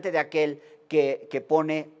 Huye delante de aquel que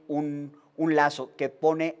pone un lazo, que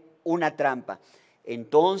pone una trampa.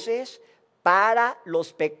 Entonces, para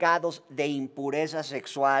los pecados de impureza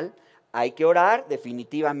sexual hay que orar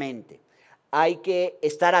definitivamente. Hay que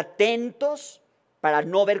estar atentos para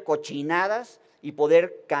no ver cochinadas y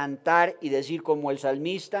poder cantar y decir como el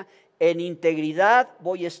salmista, en integridad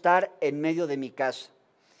voy a estar en medio de mi casa.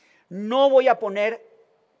 No voy a poner,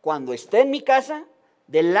 cuando esté en mi casa,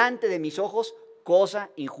 delante de mis ojos, cosa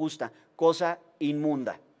injusta, cosa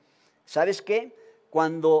inmunda. ¿Sabes qué?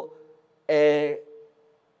 Cuando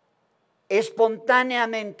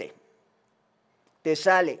espontáneamente te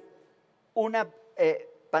sale una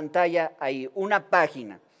pantalla ahí, una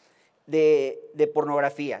página de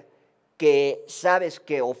pornografía que sabes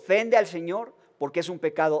que ofende al Señor porque es un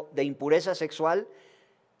pecado de impureza sexual,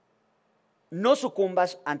 no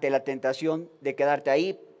sucumbas ante la tentación de quedarte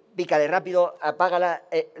ahí, pícale rápido, apágala,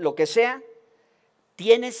 lo que sea.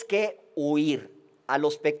 Tienes que huir a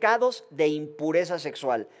los pecados de impureza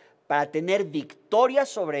sexual. Para tener victoria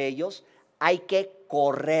sobre ellos hay que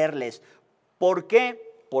correrles. ¿Por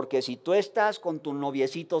qué? Porque si tú estás con tu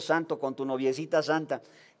noviecito santo, con tu noviecita santa,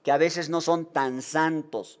 que a veces no son tan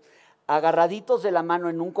santos, agarraditos de la mano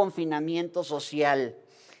en un confinamiento social,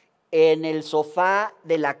 en el sofá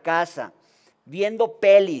de la casa, viendo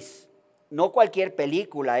pelis, no cualquier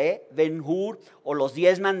película, Ben-Hur o los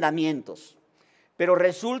 10 mandamientos, pero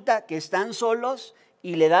resulta que están solos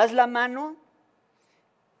y le das la mano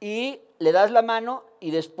y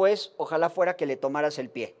después ojalá fuera que le tomaras el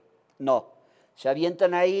pie. No, se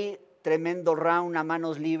avientan ahí tremendo round a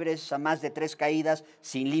manos libres, a más de 3 caídas,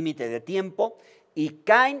 sin límite de tiempo, y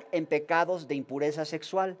caen en pecados de impureza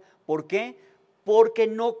sexual. ¿Por qué? Porque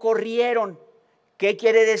no corrieron. ¿Qué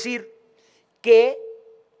quiere decir? Que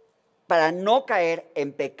para no caer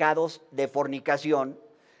en pecados de fornicación,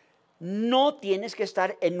 no tienes que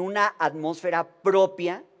estar en una atmósfera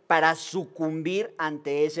propia para sucumbir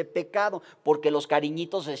ante ese pecado, porque los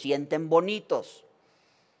cariñitos se sienten bonitos.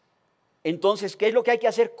 Entonces, ¿qué es lo que hay que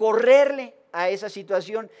hacer? Correrle a esa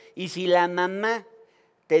situación. Y si la mamá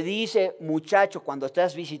te dice, muchacho, cuando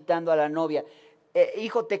estás visitando a la novia,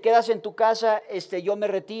 hijo, te quedas en tu casa, yo me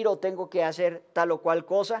retiro, tengo que hacer tal o cual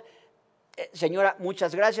cosa, señora,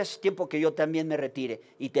 muchas gracias, tiempo que yo también me retire,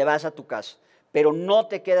 y te vas a tu casa. Pero no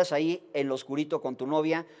te quedas ahí en lo oscurito con tu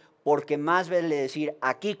novia, porque más vale decir,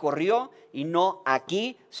 aquí corrió y no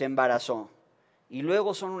aquí se embarazó. Y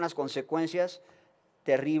luego son unas consecuencias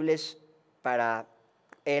terribles para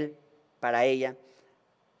él, para ella,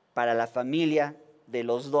 para la familia de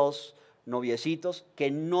los dos noviecitos que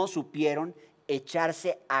no supieron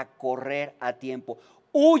echarse a correr a tiempo.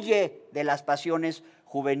 Huye de las pasiones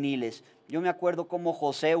juveniles. Yo me acuerdo cómo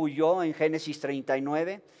José huyó en Génesis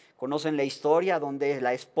 39. Conocen la historia donde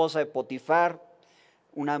la esposa de Potifar,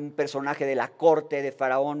 un personaje de la corte de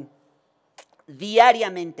Faraón,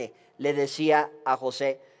 diariamente le decía a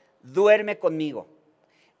José, duerme conmigo.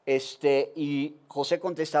 Y José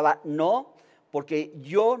contestaba, no, porque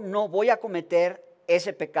yo no voy a cometer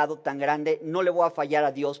ese pecado tan grande, no le voy a fallar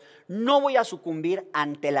a Dios, no voy a sucumbir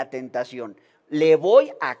ante la tentación, le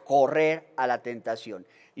voy a correr a la tentación.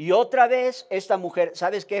 Y otra vez esta mujer,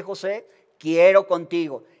 ¿sabes qué, José? Quiero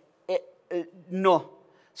contigo. No,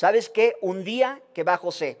 ¿sabes qué? Un día que va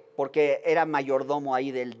José, porque era mayordomo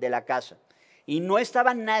ahí de la casa, y no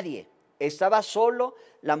estaba nadie, estaba solo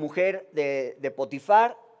la mujer de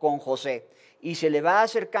Potifar con José, y se le va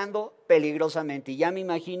acercando peligrosamente, y ya me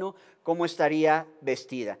imagino cómo estaría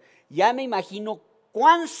vestida. Ya me imagino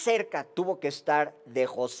cuán cerca tuvo que estar de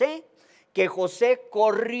José, que José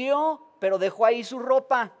corrió, pero dejó ahí su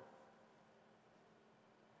ropa.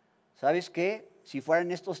 ¿Sabes qué? Si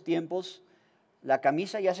fueran estos tiempos, la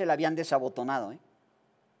camisa ya se la habían desabotonado,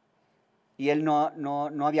 y él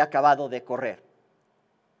no había acabado de correr.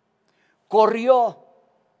 corrió.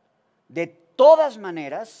 De todas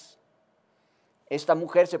maneras, esta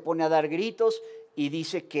mujer se pone a dar gritos y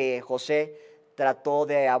dice que José trató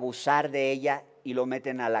de abusar de ella y lo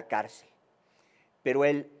meten a la cárcel. Pero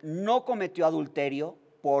él no cometió adulterio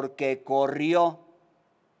porque corrió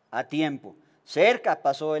a tiempo. Cerca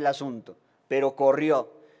pasó el asunto, pero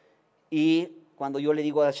corrió. Y cuando yo le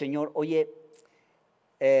digo al Señor, oye,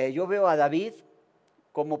 yo veo a David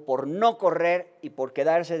como por no correr y por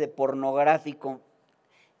quedarse de pornográfico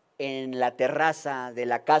en la terraza de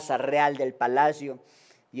la casa real del palacio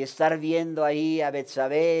y estar viendo ahí a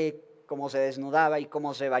Betsabé cómo se desnudaba y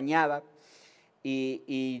cómo se bañaba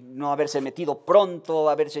y no haberse metido pronto,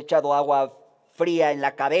 haberse echado agua fría en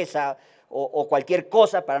la cabeza o cualquier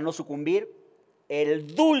cosa para no sucumbir,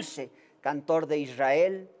 el dulce cantor de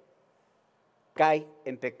Israel cae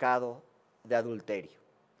en pecado de adulterio.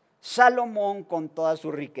 Salomón, con toda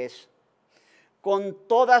su riqueza, con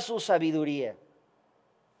toda su sabiduría,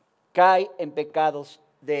 cae en pecados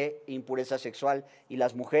de impureza sexual y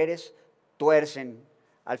las mujeres tuercen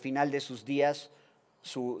al final de sus días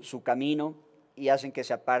su camino y hacen que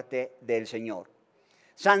se aparte del Señor.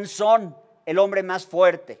 Sansón, el hombre más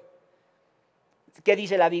fuerte. ¿Qué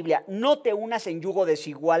dice la Biblia? No te unas en yugo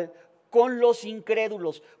desigual con los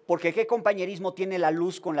incrédulos, porque ¿qué compañerismo tiene la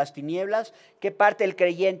luz con las tinieblas? ¿Qué parte el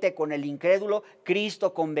creyente con el incrédulo?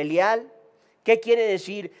 ¿Cristo con Belial? ¿Qué quiere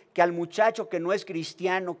decir? Que al muchacho que no es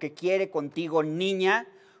cristiano, que quiere contigo, niña,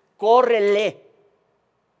 córrele,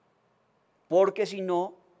 porque si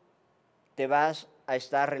no, te vas a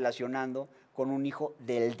estar relacionando con un hijo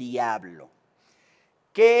del diablo.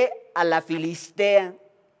 Que a la filistea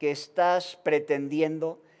que estás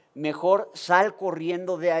pretendiendo, mejor sal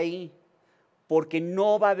corriendo de ahí, porque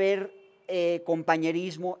no va a haber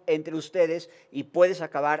compañerismo entre ustedes y puedes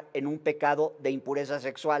acabar en un pecado de impureza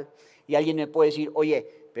sexual. Y alguien me puede decir, oye,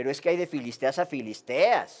 pero es que hay de filisteas a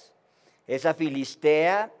filisteas. Esa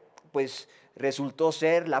filistea, pues, resultó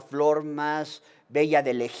ser la flor más bella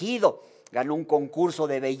del ejido, ganó un concurso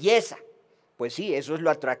de belleza. Pues sí, eso es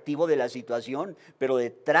lo atractivo de la situación, pero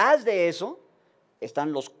detrás de eso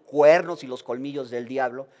están los cuernos y los colmillos del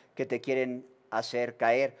diablo que te quieren hacer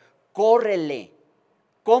caer. Córrele.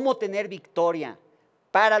 ¿Cómo tener victoria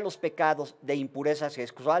para los pecados de impureza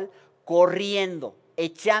sexual? Corriendo,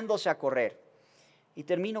 echándose a correr. Y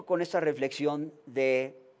termino con esta reflexión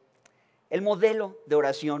de el modelo de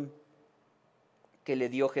oración que le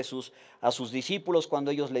dio Jesús a sus discípulos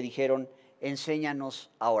cuando ellos le dijeron, enséñanos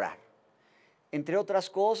a orar. Entre otras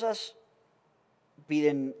cosas,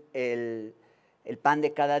 piden el pan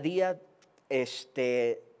de cada día,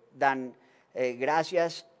 dan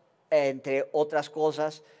gracias, entre otras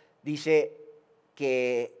cosas, dice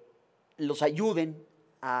que los ayuden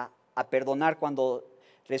a perdonar cuando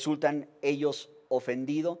resultan ellos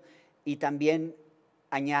ofendidos y también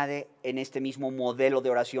añade en este mismo modelo de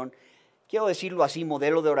oración, quiero decirlo así,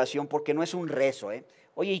 modelo de oración, porque no es un rezo,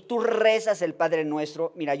 Oye, ¿y tú rezas el Padre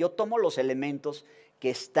Nuestro? Mira, yo tomo los elementos que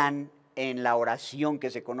están en la oración que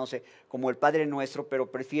se conoce como el Padre Nuestro,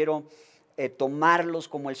 pero prefiero tomarlos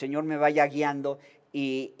como el Señor me vaya guiando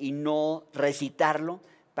y no recitarlo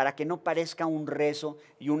para que no parezca un rezo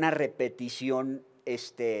y una repetición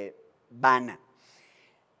vana.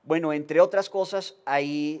 Bueno, entre otras cosas,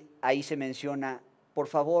 ahí se menciona, por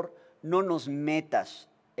favor, no nos metas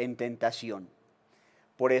en tentación.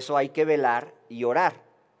 Por eso hay que velar y orar.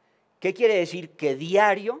 ¿Qué quiere decir? Que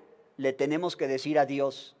diario le tenemos que decir a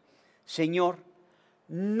Dios, Señor,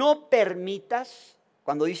 no permitas,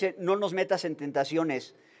 cuando dice no nos metas en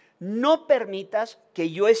tentaciones, no permitas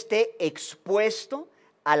que yo esté expuesto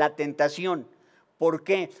a la tentación. ¿Por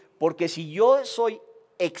qué? Porque si yo soy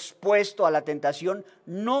expuesto a la tentación,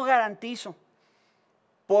 no garantizo.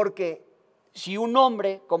 Porque si un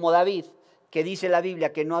hombre como David, que dice la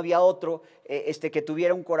Biblia que no había otro que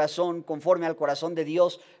tuviera un corazón conforme al corazón de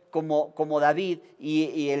Dios como David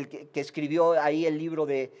y el que escribió ahí el libro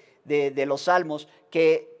de los Salmos,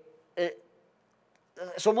 que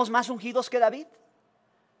somos más ungidos que David,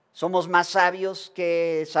 somos más sabios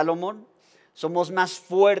que Salomón, somos más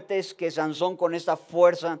fuertes que Sansón con esta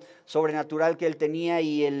fuerza sobrenatural que él tenía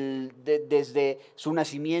y desde su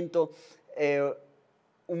nacimiento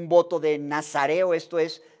un voto de nazareo, esto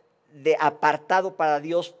es, de apartado para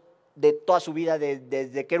Dios de toda su vida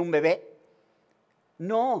desde que era un bebé.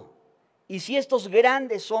 No. Y si estos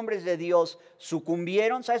grandes hombres de Dios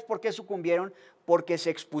sucumbieron, ¿sabes por qué sucumbieron? Porque se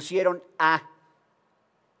expusieron a.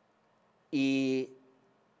 Y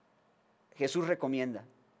Jesús recomienda,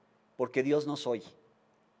 porque Dios nos oye.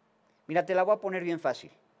 Mira, te la voy a poner bien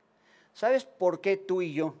fácil. ¿Sabes por qué tú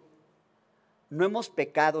y yo no hemos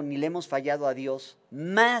pecado ni le hemos fallado a Dios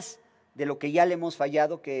más de lo que ya le hemos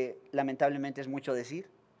fallado, que lamentablemente es mucho decir?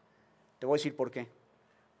 Te voy a decir por qué.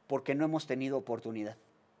 Porque no hemos tenido oportunidad.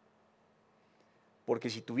 Porque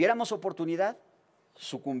si tuviéramos oportunidad,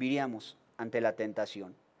 sucumbiríamos ante la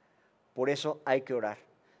tentación. Por eso hay que orar.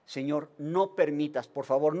 Señor, no permitas, por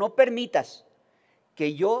favor, no permitas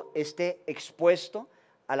que yo esté expuesto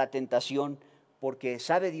a la tentación, porque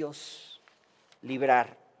sabe Dios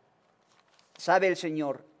librar, sabe el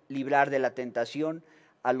Señor librar de la tentación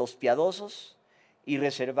a los piadosos y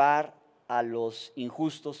reservar a los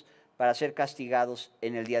injustos para ser castigados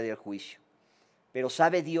en el día del juicio. Pero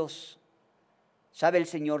sabe Dios, sabe el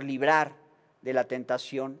Señor librar de la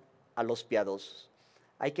tentación a los piadosos.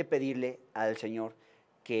 Hay que pedirle al Señor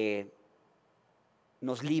que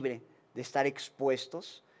nos libre de estar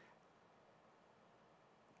expuestos,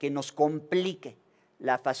 que nos complique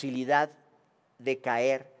la facilidad de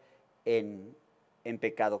caer en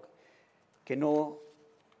pecado, que no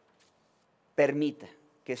permita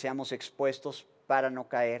que seamos expuestos para no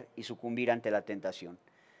caer y sucumbir ante la tentación.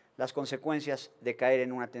 Las consecuencias de caer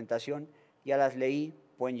en una tentación, ya las leí,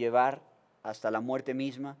 pueden llevar hasta la muerte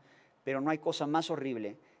misma, pero no hay cosa más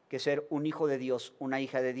horrible que ser un hijo de Dios, una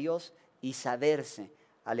hija de Dios y saberse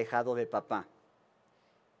alejado de papá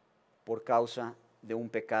por causa de un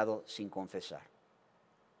pecado sin confesar.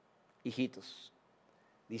 Hijitos,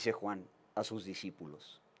 dice Juan a sus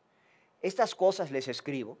discípulos, estas cosas les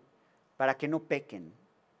escribo para que no pequen.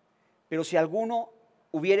 Pero si alguno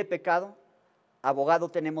hubiere pecado, abogado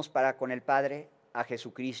tenemos para con el Padre, a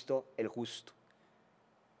Jesucristo el justo.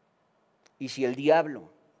 Y si el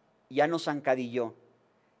diablo ya nos zancadilló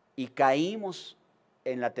y caímos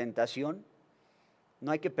en la tentación,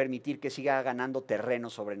 no hay que permitir que siga ganando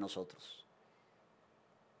terreno sobre nosotros.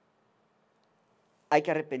 Hay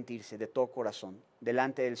que arrepentirse de todo corazón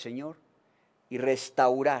delante del Señor y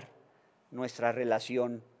restaurar nuestra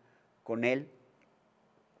relación con Él,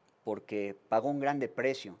 porque pagó un grande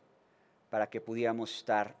precio para que pudiéramos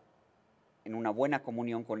estar en una buena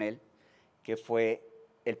comunión con Él, que fue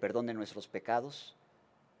el perdón de nuestros pecados,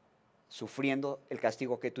 sufriendo el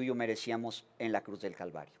castigo que tú y yo merecíamos en la cruz del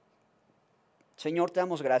Calvario. Señor, te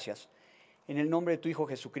damos gracias en el nombre de tu Hijo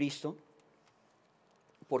Jesucristo,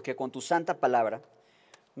 porque con tu santa palabra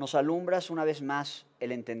nos alumbras una vez más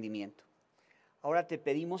el entendimiento. Ahora te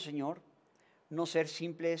pedimos, Señor, no ser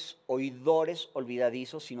simples oidores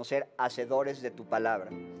olvidadizos, sino ser hacedores de tu palabra.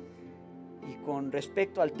 Y con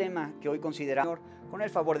respecto al tema que hoy consideramos, con el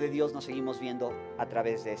favor de Dios nos seguimos viendo a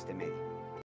través de este medio.